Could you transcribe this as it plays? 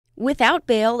Without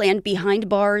bail and behind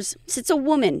bars sits a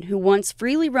woman who once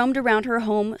freely roamed around her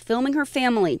home filming her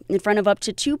family in front of up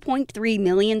to 2.3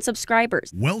 million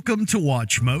subscribers. Welcome to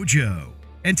Watch Mojo.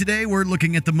 And today we're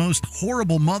looking at the most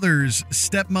horrible mothers,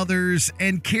 stepmothers,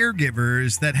 and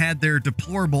caregivers that had their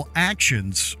deplorable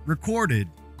actions recorded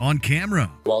on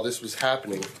camera. While this was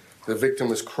happening, the victim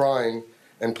was crying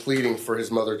and pleading for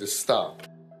his mother to stop.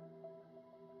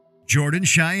 Jordan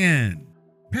Cheyenne.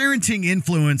 Parenting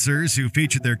influencers who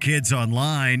featured their kids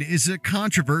online is a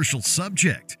controversial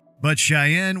subject, but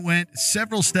Cheyenne went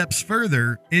several steps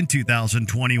further in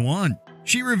 2021.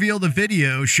 She revealed a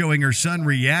video showing her son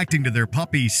reacting to their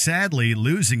puppy sadly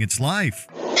losing its life.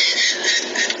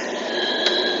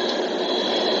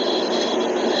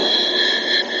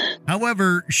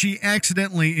 However, she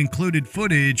accidentally included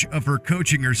footage of her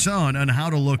coaching her son on how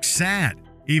to look sad,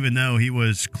 even though he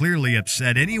was clearly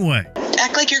upset anyway.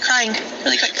 Act like you're crying.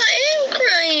 Really quick. I am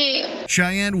crying.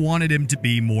 Cheyenne wanted him to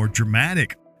be more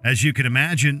dramatic. As you can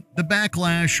imagine, the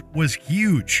backlash was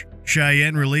huge.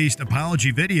 Cheyenne released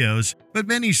apology videos, but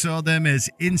many saw them as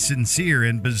insincere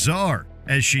and bizarre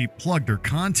as she plugged her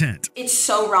content. It's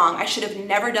so wrong. I should have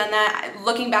never done that.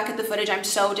 Looking back at the footage, I'm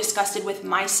so disgusted with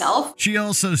myself. She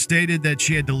also stated that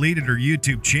she had deleted her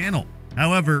YouTube channel.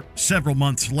 However, several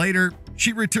months later,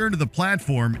 she returned to the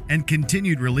platform and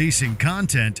continued releasing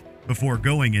content before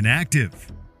going inactive.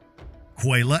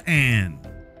 Quayla Ann.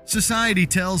 Society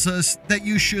tells us that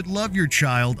you should love your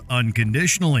child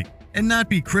unconditionally and not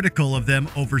be critical of them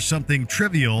over something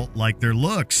trivial like their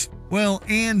looks. Well,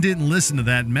 Ann didn't listen to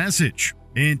that message.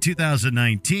 In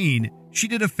 2019, she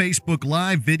did a Facebook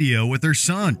Live video with her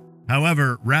son.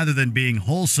 However, rather than being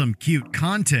wholesome, cute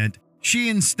content, she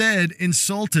instead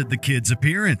insulted the kid's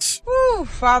appearance. Ooh,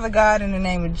 Father God, in the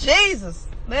name of Jesus,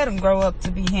 let him grow up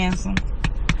to be handsome.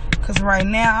 Because right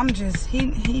now,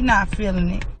 he not feeling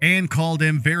it. Ann called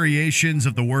him variations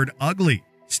of the word ugly,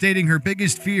 stating her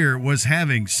biggest fear was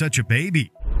having such a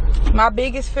baby. My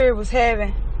biggest fear was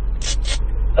having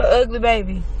an ugly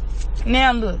baby.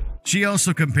 Now look. She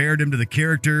also compared him to the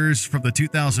characters from the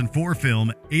 2004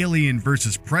 film Alien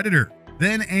vs. Predator.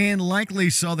 Then Ann likely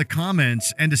saw the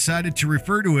comments and decided to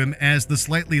refer to him as the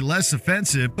slightly less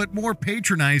offensive but more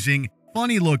patronizing,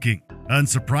 funny-looking.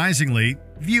 Unsurprisingly,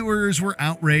 viewers were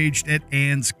outraged at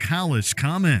Ann's callous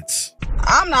comments.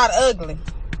 I'm not ugly,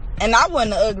 and I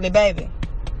wasn't an ugly baby.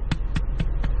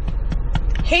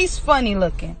 He's funny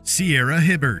looking. Sierra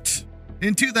Hibbert.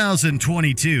 In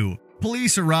 2022,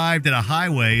 police arrived at a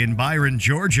highway in Byron,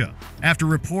 Georgia, after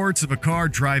reports of a car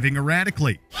driving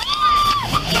erratically.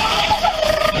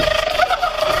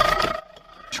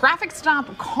 Traffic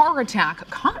stop, car attack,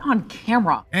 caught on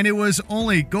camera. And it was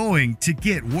only going to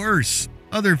get worse.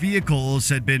 Other vehicles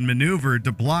had been maneuvered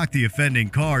to block the offending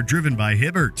car driven by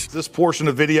Hibbert. This portion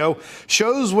of video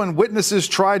shows when witnesses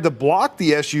tried to block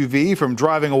the SUV from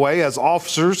driving away as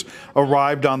officers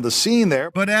arrived on the scene there.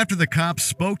 But after the cops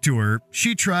spoke to her,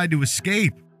 she tried to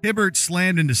escape. Hibbert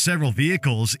slammed into several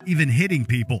vehicles, even hitting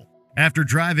people. After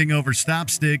driving over stop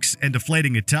sticks and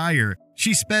deflating a tire,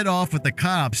 she sped off with the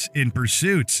cops in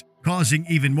pursuit, causing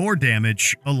even more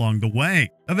damage along the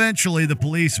way. Eventually, the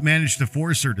police managed to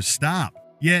force her to stop.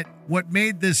 Yet, what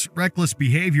made this reckless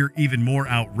behavior even more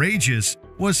outrageous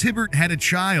was Hibbert had a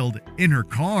child in her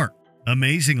car.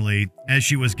 Amazingly, as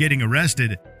she was getting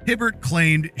arrested, Hibbert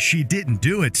claimed she didn't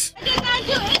do it. I did not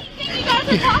do anything you guys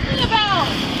are talking about.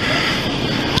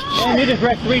 And you just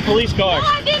wrecked 3 police cars. No,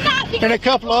 I did not. And a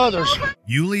couple others.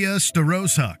 Yulia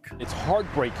Starosuk. It's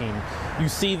heartbreaking. You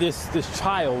see this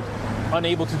child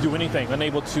unable to do anything,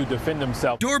 unable to defend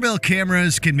himself. Doorbell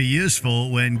cameras can be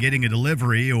useful when getting a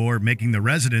delivery or making the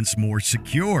residence more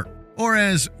secure. Or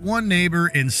as one neighbor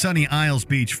in Sunny Isles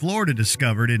Beach, Florida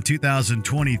discovered in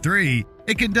 2023,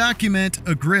 it can document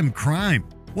a grim crime.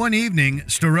 One evening,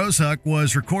 Starosuk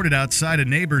was recorded outside a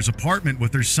neighbor's apartment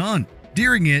with her son.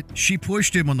 During it, she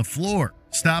pushed him on the floor,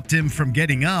 stopped him from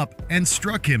getting up, and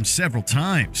struck him several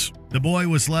times. The boy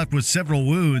was left with several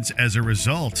wounds as a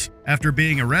result. After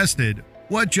being arrested,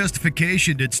 what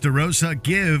justification did Starosuk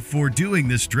give for doing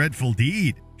this dreadful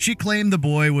deed? She claimed the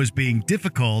boy was being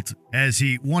difficult as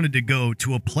he wanted to go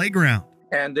to a playground.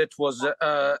 And it was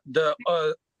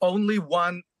the only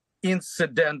one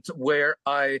incident where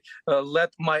I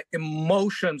let my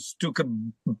emotions took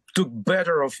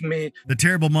better of me. The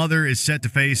terrible mother is set to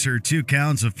face her 2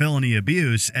 counts of felony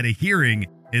abuse at a hearing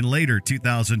in later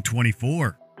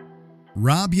 2024.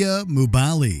 Rabia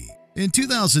Mubali. In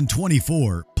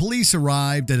 2024, police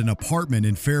arrived at an apartment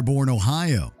in Fairborn,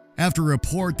 Ohio, after a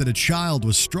report that a child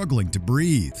was struggling to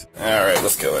breathe. All right,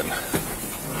 let's go in.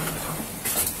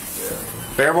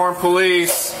 Fairborn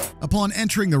police. Upon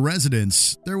entering the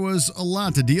residence, there was a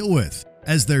lot to deal with,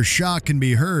 as their shock can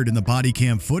be heard in the body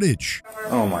cam footage.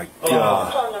 Oh my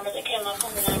God.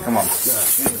 Come on.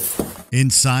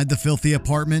 Inside the filthy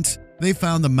apartment, they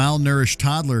found the malnourished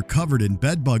toddler covered in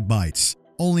bedbug bites,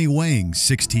 only weighing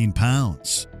 16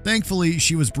 pounds. Thankfully,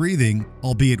 she was breathing,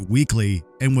 albeit weakly,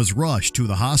 and was rushed to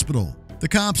the hospital. The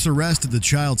cops arrested the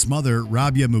child's mother,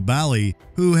 Rabia Mubali,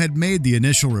 who had made the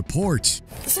initial report.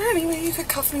 Is there any way you could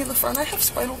cuff me in the front? I have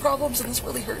spinal problems and this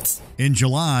really hurts. In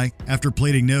July, after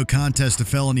pleading no contest to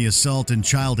felony assault and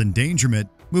child endangerment,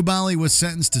 Mubali was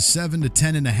sentenced to 7 to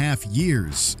 10.5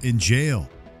 years in jail.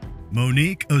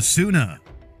 Monique Osuna.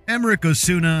 Emmerich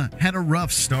Osuna had a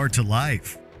rough start to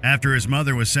life. After his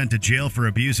mother was sent to jail for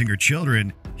abusing her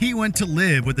children, he went to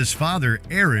live with his father,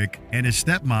 Eric, and his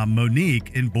stepmom,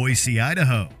 Monique, in Boise,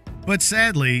 Idaho. But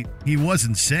sadly, he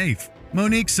wasn't safe.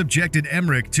 Monique subjected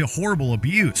Emmerich to horrible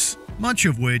abuse, much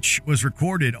of which was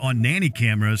recorded on nanny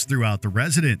cameras throughout the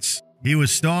residence. He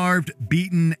was starved,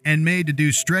 beaten, and made to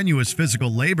do strenuous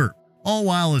physical labor, all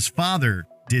while his father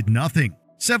did nothing.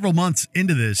 Several months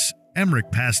into this,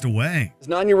 Emmerich passed away.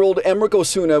 9-year-old Emmerich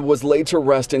Osuna was laid to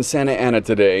rest in Santa Ana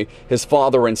today. His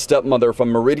father and stepmother from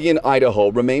Meridian, Idaho,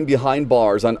 remain behind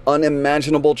bars on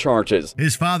unimaginable charges.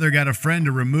 His father got a friend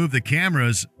to remove the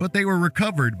cameras, but they were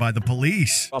recovered by the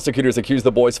police. Prosecutors accused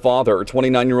the boy's father,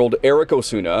 29-year-old Eric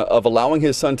Osuna, of allowing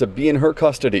his son to be in her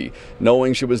custody,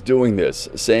 knowing she was doing this,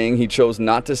 saying he chose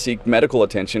not to seek medical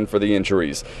attention for the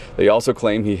injuries. They also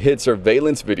claim he hid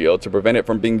surveillance video to prevent it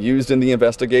from being used in the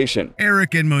investigation.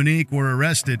 Eric and Monique were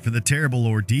arrested for the terrible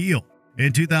ordeal.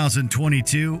 In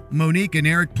 2022, Monique and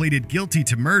Eric pleaded guilty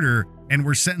to murder and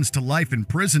were sentenced to life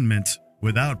imprisonment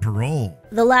without parole.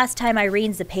 The last time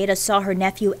Irene Zepeda saw her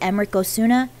nephew Emmerich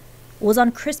Osuna was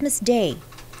on Christmas Day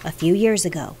a few years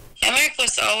ago. Emmerich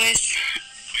was always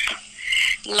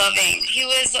loving. He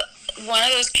was one of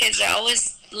those kids that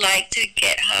always liked to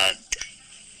get hugged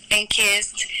and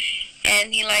kissed,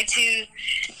 and he liked to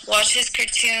watch his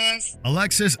cartoons.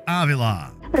 Alexis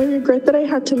Avila. I regret that I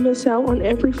had to miss out on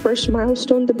every first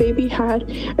milestone the baby had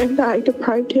and that I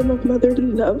deprived him of motherly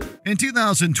love. In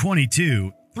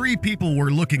 2022, 3 people were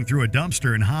looking through a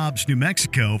dumpster in Hobbs, New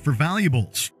Mexico for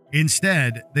valuables.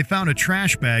 Instead, they found a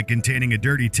trash bag containing a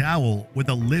dirty towel with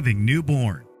a living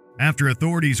newborn. After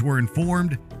authorities were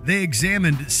informed, they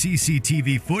examined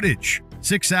CCTV footage.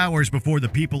 6 hours before the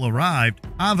people arrived,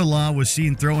 Avila was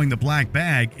seen throwing the black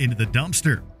bag into the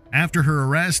dumpster. After her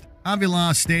arrest,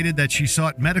 Avila stated that she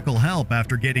sought medical help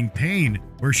after getting pain,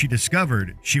 where she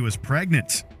discovered she was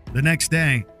pregnant. The next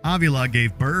day, Avila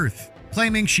gave birth.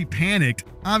 Claiming she panicked,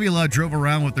 Avila drove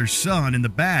around with her son in the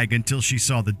bag until she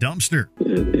saw the dumpster.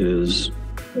 It is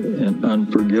an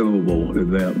unforgivable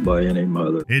event by any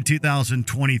mother. In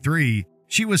 2023,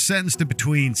 she was sentenced to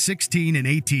between 16 and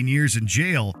 18 years in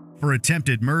jail for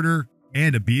attempted murder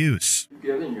and abuse. You've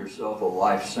given yourself a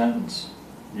life sentence.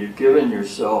 You've given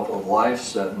yourself a life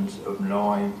sentence of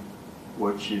knowing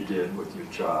what you did with your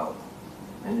child.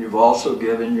 And you've also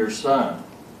given your son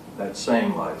that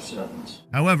same life sentence.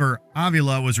 However,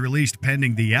 Avila was released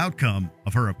pending the outcome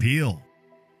of her appeal.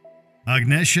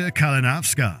 Agnieszka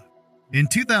Kalinovska. In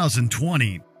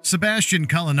 2020, Sebastian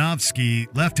Kalinovsky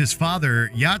left his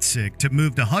father, Jacek, to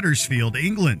move to Huddersfield,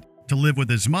 England, to live with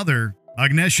his mother,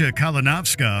 Agnieszka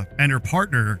Kalinovska, and her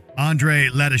partner,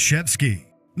 Andrzej Latashevsky.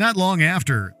 Not long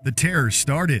after, the terror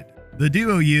started. The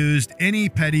duo used any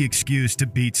petty excuse to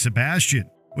beat Sebastian,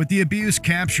 with the abuse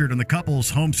captured on the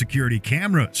couple's home security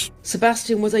cameras.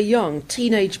 Sebastian was a young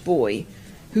teenage boy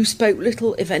who spoke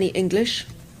little, if any, English.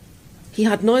 He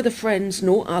had neither friends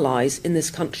nor allies in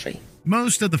this country.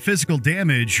 Most of the physical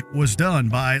damage was done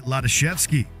by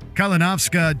Latashevsky.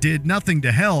 Kalinovska did nothing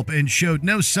to help and showed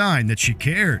no sign that she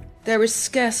cared. There is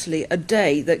scarcely a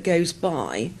day that goes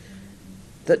by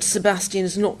that Sebastian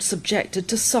is not subjected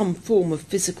to some form of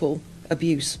physical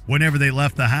abuse. Whenever they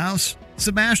left the house,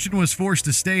 Sebastian was forced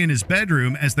to stay in his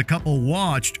bedroom as the couple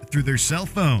watched through their cell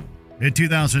phone. In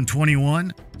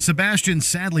 2021, Sebastian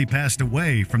sadly passed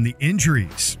away from the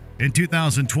injuries. In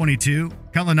 2022,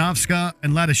 Kalinovska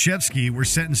and Latashevsky were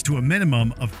sentenced to a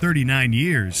minimum of 39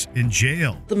 years in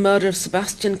jail. The murder of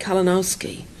Sebastian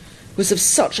Kalinowski was of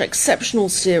such exceptional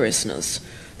seriousness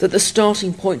that the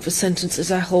starting point for sentence is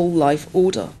a whole life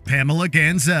order. Pamela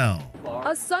Ganzel.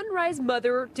 A Sunrise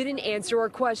mother didn't answer our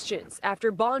questions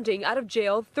after bonding out of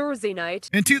jail Thursday night.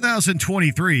 In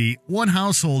 2023, one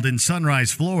household in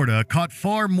Sunrise, Florida caught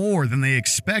far more than they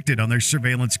expected on their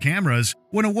surveillance cameras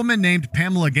when a woman named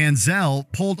Pamela Ganzel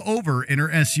pulled over in her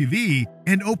SUV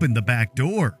and opened the back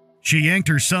door. She yanked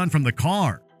her son from the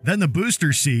car, then the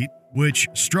booster seat, which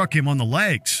struck him on the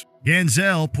legs.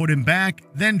 Ganzel put him back,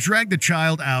 then dragged the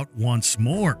child out once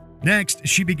more. Next,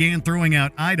 she began throwing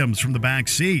out items from the back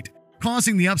seat,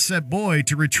 causing the upset boy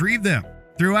to retrieve them.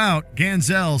 Throughout,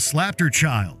 Ganzel slapped her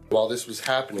child. While this was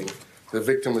happening, the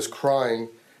victim was crying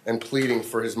and pleading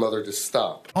for his mother to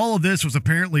stop. All of this was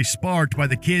apparently sparked by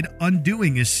the kid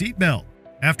undoing his seatbelt.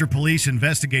 After police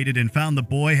investigated and found the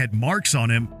boy had marks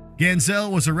on him,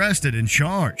 Ganzel was arrested and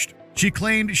charged. She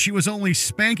claimed she was only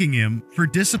spanking him for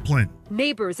discipline.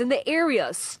 Neighbors in the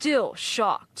area still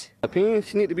shocked. She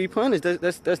need to be punished.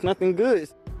 That's nothing good.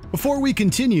 Before we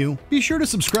continue, be sure to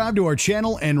subscribe to our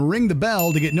channel and ring the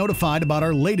bell to get notified about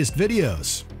our latest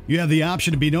videos. You have the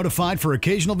option to be notified for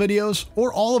occasional videos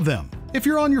or all of them. If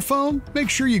you're on your phone, make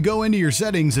sure you go into your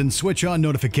settings and switch on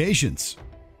notifications.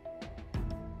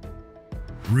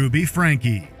 Ruby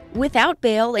Franke. Without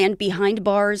bail and behind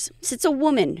bars sits a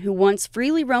woman who once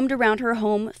freely roamed around her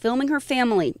home filming her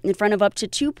family in front of up to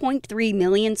 2.3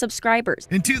 million subscribers.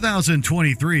 In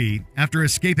 2023, after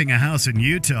escaping a house in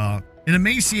Utah, an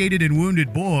emaciated and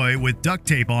wounded boy with duct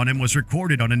tape on him was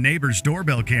recorded on a neighbor's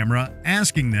doorbell camera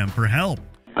asking them for help.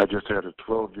 I just had a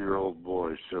 12-year-old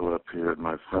boy show up here at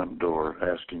my front door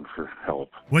asking for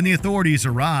help. When the authorities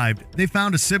arrived, they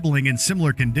found a sibling in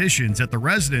similar conditions at the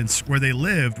residence where they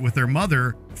lived with their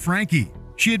mother, Franke.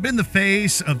 She had been the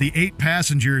face of the 8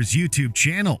 Passengers YouTube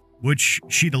channel, which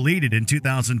she deleted in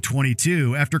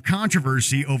 2022 after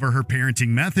controversy over her parenting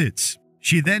methods.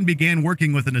 She then began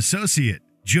working with an associate,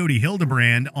 Jody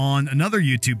Hildebrand, on another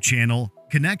YouTube channel,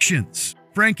 Connections.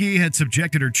 Franke had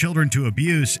subjected her children to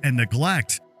abuse and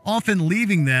neglect, often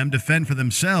leaving them to fend for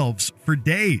themselves for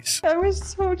days. I was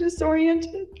so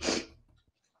disoriented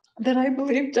that I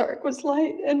believed dark was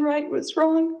light and right was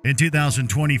wrong. In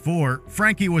 2024,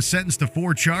 Franke was sentenced to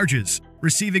 4 charges,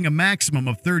 receiving a maximum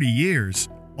of 30 years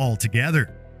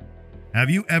altogether. Have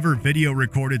you ever video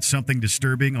recorded something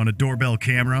disturbing on a doorbell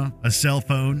camera, a cell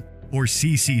phone, or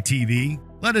CCTV?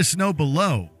 Let us know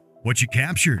below what you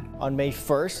captured. On May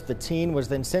 1st, the teen was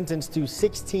then sentenced to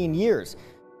 16 years